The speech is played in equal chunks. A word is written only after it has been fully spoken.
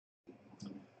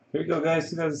Here we go, guys.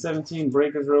 2017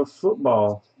 Breakers Row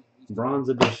Football, Bronze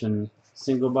Edition,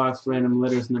 single box random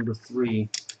letters number 3,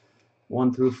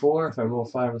 1 through 4. If I roll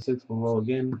 5 or 6, we'll roll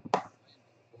again.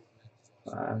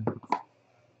 5,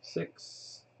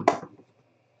 6,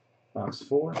 box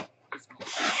 4.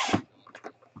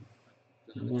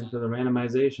 And then for the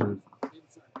randomization,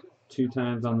 2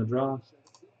 times on the draw.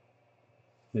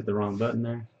 Hit the wrong button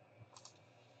there.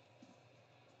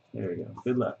 There we go.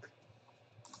 Good luck.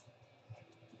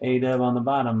 A-dub on the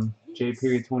bottom, J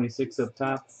period 26 up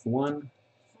top, 1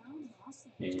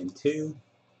 and 2.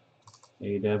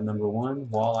 A-dub number 1,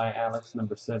 Walleye Alex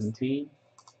number 17.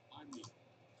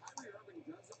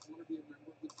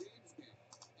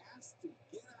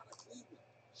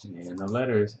 And the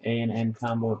letters A and N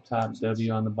combo up top,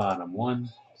 W on the bottom. 1,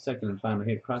 second and final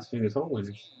hit, cross fingers, hole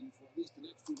winners.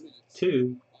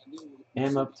 2,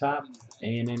 M up top,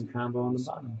 A and N combo on the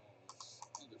bottom.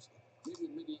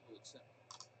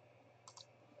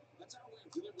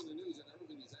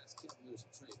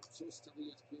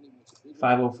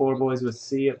 504 boys with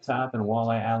C up top and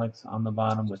Walleye Alex on the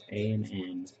bottom with A and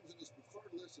N.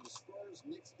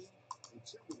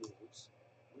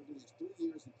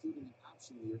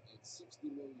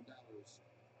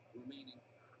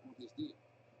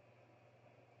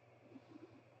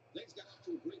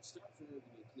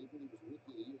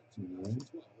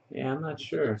 Yeah, I'm not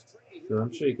sure. So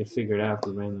I'm sure you can figure it out if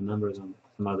we ran the numbers on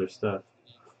some other stuff.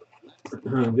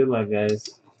 Good luck,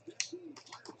 guys.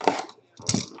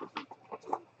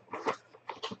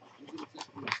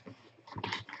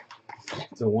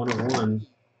 It's a 1 of 1.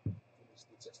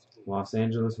 Los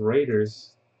Angeles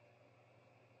Raiders.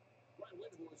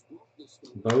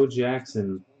 Bo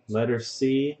Jackson, letter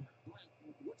C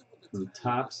from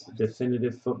Topps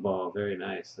Definitive Football. Very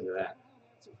nice. Look at that.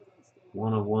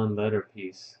 1 of 1 letter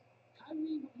piece.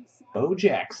 Bo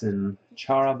Jackson,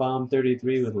 Charabomb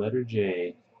 33 with letter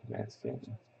J. That's good.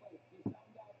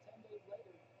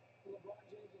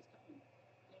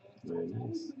 Very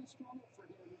nice.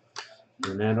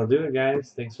 And that'll do it,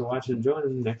 guys. Thanks for watching and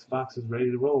joining. Next box is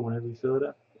ready to roll whenever you fill it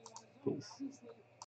up. Peace.